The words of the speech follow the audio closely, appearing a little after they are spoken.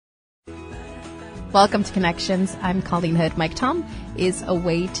Welcome to Connections. I'm Colleen Hood. Mike Tom is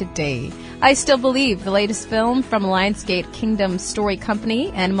away today. I Still Believe, the latest film from Lionsgate Kingdom Story Company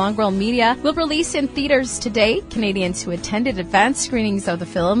and Mongrel Media, will release in theaters today. Canadians who attended advanced screenings of the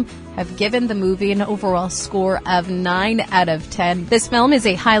film have given the movie an overall score of 9 out of 10. This film is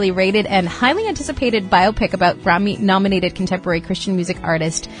a highly rated and highly anticipated biopic about Grammy-nominated contemporary Christian music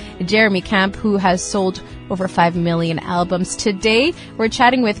artist Jeremy Camp, who has sold over 5 million albums. Today, we're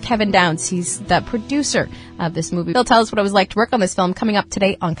chatting with Kevin Downs. He's the producer of this movie. He'll tell us what it was like to work on this film coming up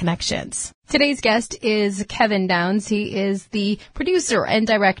today on Connections. Today's guest is Kevin Downs. He is the producer and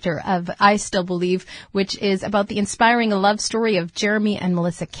director of I Still Believe, which is about the inspiring love story of Jeremy and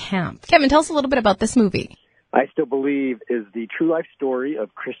Melissa Camp. Kevin, tell us a little bit about this movie. I Still Believe is the true life story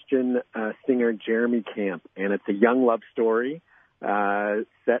of Christian singer Jeremy Camp, and it's a young love story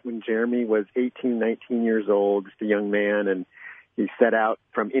set when Jeremy was 18, 19 years old, just a young man, and he set out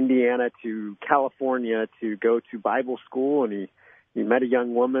from Indiana to California to go to Bible school, and he met a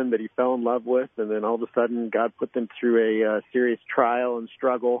young woman that he fell in love with, and then all of a sudden God put them through a serious trial and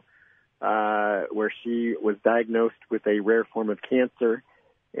struggle where she was diagnosed with a rare form of cancer,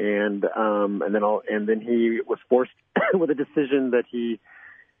 and then he was forced with a decision that he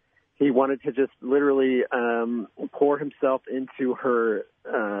wanted to just literally pour himself into her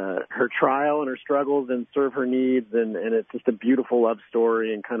trial and her struggles and serve her needs, and it's just a beautiful love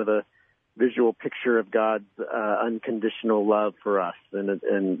story and kind of a visual picture of God's unconditional love for us,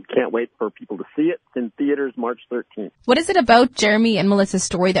 and can't wait for people to see it. It's in theaters March 13th. What is it about Jeremy and Melissa's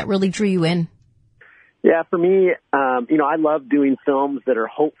story that really drew you in? Yeah, for me, I love doing films that are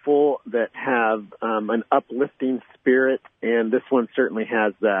hopeful, that have an uplifting spirit, and this one certainly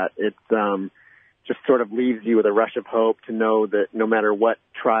has that. It just sort of leaves you with a rush of hope to know that no matter what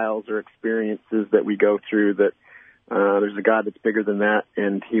trials or experiences that we go through, that there's a God that's bigger than that,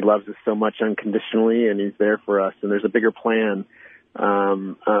 and he loves us so much unconditionally, and he's there for us, and there's a bigger plan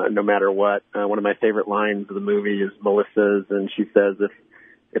no matter what. One of my favorite lines of the movie is Melissa's, and she says,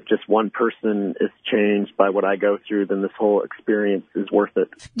 if just one person is changed by what I go through, then this whole experience is worth it.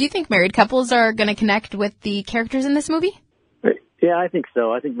 Do you think married couples are going to connect with the characters in this movie? Yeah, I think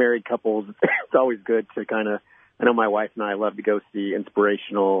so. I think married couples, it's always good to kind of, I know my wife and I love to go see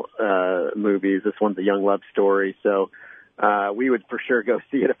inspirational movies. This one's a young love story, so we would for sure go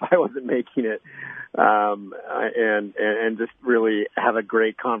see it if I wasn't making it, and just really have a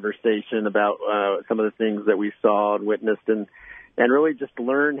great conversation about some of the things that we saw and witnessed, and really just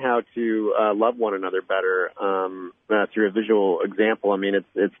learn how to love one another better through a visual example. I mean,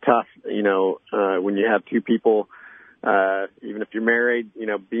 it's tough, when you have two people, even if you're married,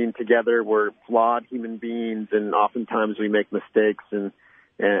 being together, we're flawed human beings, and oftentimes we make mistakes,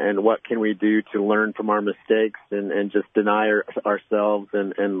 and what can we do to learn from our mistakes and just deny ourselves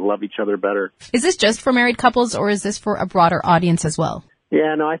and love each other better. Is this just for married couples, or is this for a broader audience as well?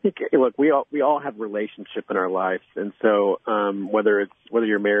 Yeah, no, I think, look, we all have relationship in our lives, and so whether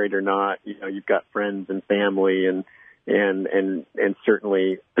you're married or not, you've got friends and family, and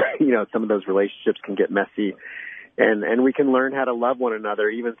certainly, some of those relationships can get messy, and we can learn how to love one another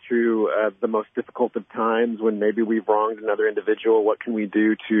even through the most difficult of times when maybe we've wronged another individual. What can we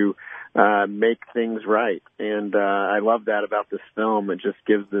do to make things right? And I love that about this film. It just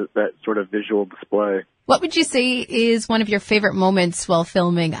gives that sort of visual display. What would you say is one of your favorite moments while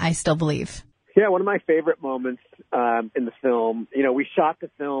filming I Still Believe? Yeah, one of my favorite moments in the film, we shot the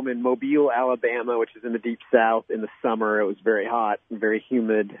film in Mobile, Alabama, which is in the deep south in the summer. It was very hot and very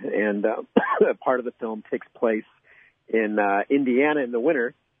humid, and part of the film takes place in Indiana in the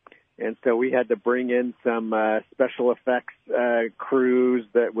winter. And so we had to bring in some special effects crews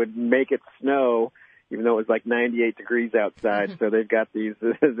that would make it snow, even though it was like 98 degrees outside. So they've got this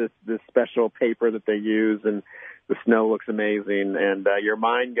special paper that they use, and the snow looks amazing. And your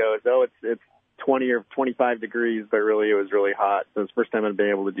mind goes, oh, it's 20 or 25 degrees, but really it was really hot. So it's the first time I've been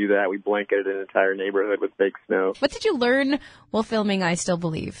able to do that. We blanketed an entire neighborhood with fake snow. What did you learn while filming I Still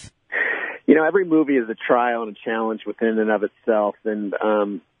Believe? Every movie is a trial and a challenge within and of itself. And,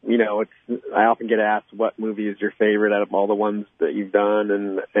 I often get asked what movie is your favorite out of all the ones that you've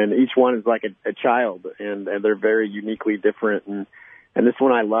done. And each one is like a child, and they're very uniquely different. And this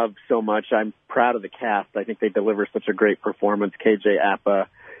one I love so much. I'm proud of the cast. I think they deliver such a great performance. KJ Apa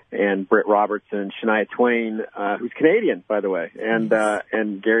and Britt Robertson, Shania Twain, who's Canadian, by the way, and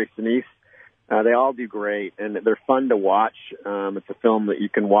Gary Sinise. They all do great, and they're fun to watch. It's a film that you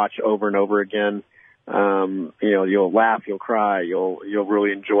can watch over and over again. You'll laugh, you'll cry, you'll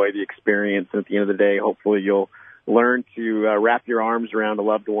really enjoy the experience. And at the end of the day, hopefully you'll learn to wrap your arms around a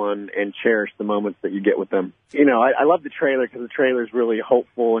loved one and cherish the moments that you get with them. You know, I love the trailer because the trailer is really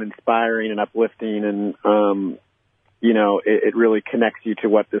hopeful and inspiring and uplifting, and you know, it really connects you to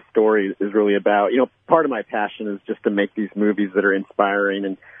what this story is really about. You know, part of my passion is just to make these movies that are inspiring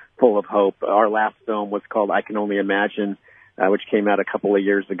and full of hope. Our last film was called I Can Only Imagine, which came out a couple of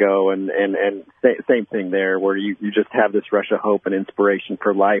years ago, and same thing there, where you just have this rush of hope and inspiration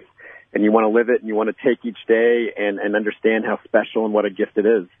for life, and you want to live it, and you want to take each day and understand how special and what a gift it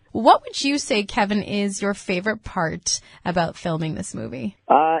is. What would you say, Kevin, is your favorite part about filming this movie?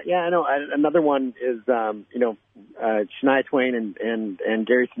 Yeah, I know. Another one is, you know, Shania Twain and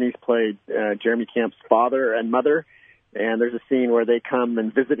Gary Sinise played Jeremy Camp's father and mother, and there's a scene where they come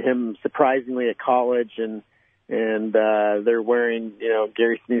and visit him surprisingly at college, and they're wearing, you know,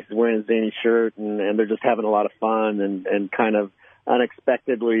 Gary Sinise is wearing a zany shirt, and they're just having a lot of fun, and kind of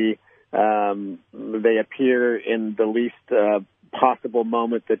unexpectedly they appear in the least possible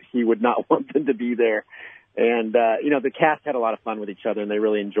moment that he would not want them to be there. And, you know, the cast had a lot of fun with each other, and they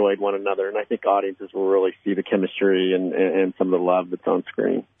really enjoyed one another. And I think audiences will really see the chemistry and some of the love that's on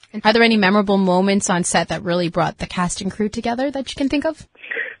screen. Are there any memorable moments on set that really brought the cast and crew together that you can think of?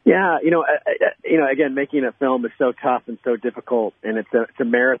 Yeah, you know, again, making a film is so tough and so difficult, and it's a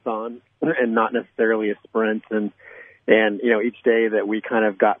marathon and not necessarily a sprint. And you know, each day that we kind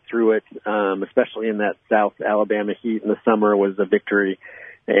of got through it, especially in that South Alabama heat in the summer, was a victory.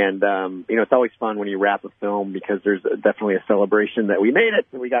 And, you know, it's always fun when you wrap a film because there's definitely a celebration that we made it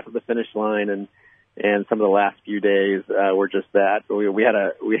and we got to the finish line. And some of the last few days were just that. We had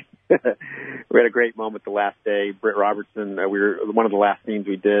a great moment the last day. Britt Robertson, one of the last scenes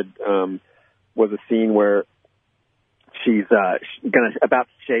we did was a scene where she's about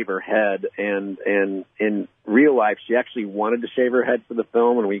to shave her head, and in real life she actually wanted to shave her head for the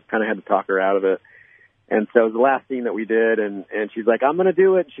film, and we kind of had to talk her out of it. And so it was the last scene that we did, and she's like, I'm going to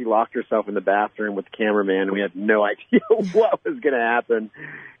do it. And she locked herself in the bathroom with the cameraman, and we had no idea what was going to happen.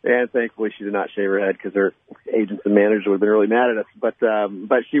 And thankfully she did not shave her head because her agents and managers would have been really mad at us. But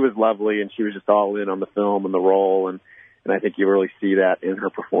she was lovely, and she was just all in on the film and the role, and I think you really see that in her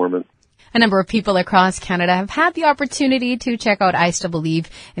performance. A number of people across Canada have had the opportunity to check out I Still Believe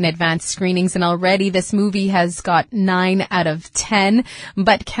in advanced screenings, and already this movie has got 9 out of 10.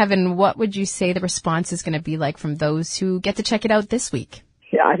 But Kevin, what would you say the response is going to be like from those who get to check it out this week?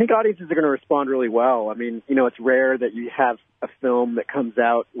 Yeah, I think audiences are going to respond really well. I mean, you know, it's rare that you have a film that comes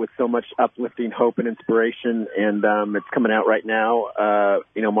out with so much uplifting hope and inspiration, and it's coming out right now,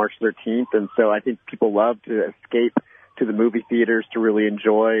 you know, March 13th. And so I think people love to escape to the movie theaters to really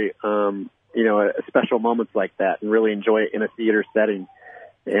enjoy, you know, special moments like that and really enjoy it in a theater setting.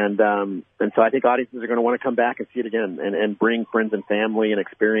 And so I think audiences are going to want to come back and see it again and bring friends and family and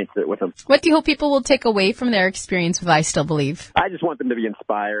experience it with them. What do you hope people will take away from their experience with I Still Believe? I just want them to be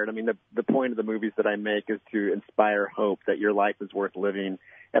inspired. I mean, the point of the movies that I make is to inspire hope that your life is worth living.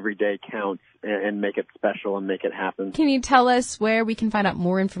 Every day counts, and make it special and make it happen. Can you tell us where we can find out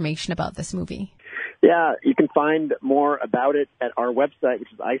more information about this movie? Yeah, you can find more about it at our website, which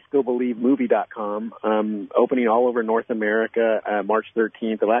is istillbelievemovie.com. Opening all over North America, March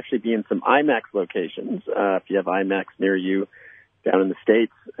 13th. It'll actually be in some IMAX locations, if you have IMAX near you down in the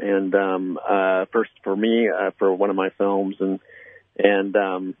States. And first for me, for one of my films,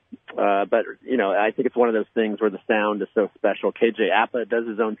 but you know, I think it's one of those things where the sound is so special. KJ Apa does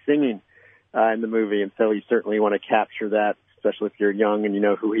his own singing in the movie, and so you certainly want to capture that, especially if you're young and you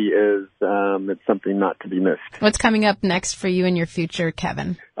know who he is. It's something not to be missed. What's coming up next for you in your future,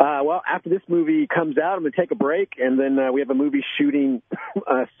 Kevin? Well, after this movie comes out, I'm going to take a break, and then we have a movie shooting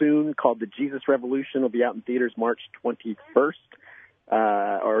soon called The Jesus Revolution. It'll be out in theaters March 21st.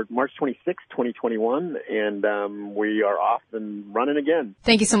 Or March 26, 2021, and we are off and running again.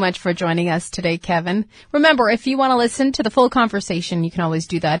 Thank you so much for joining us today, Kevin. Remember, if you want to listen to the full conversation, you can always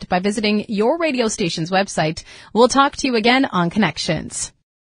do that by visiting your radio station's website. We'll talk to you again on Connections.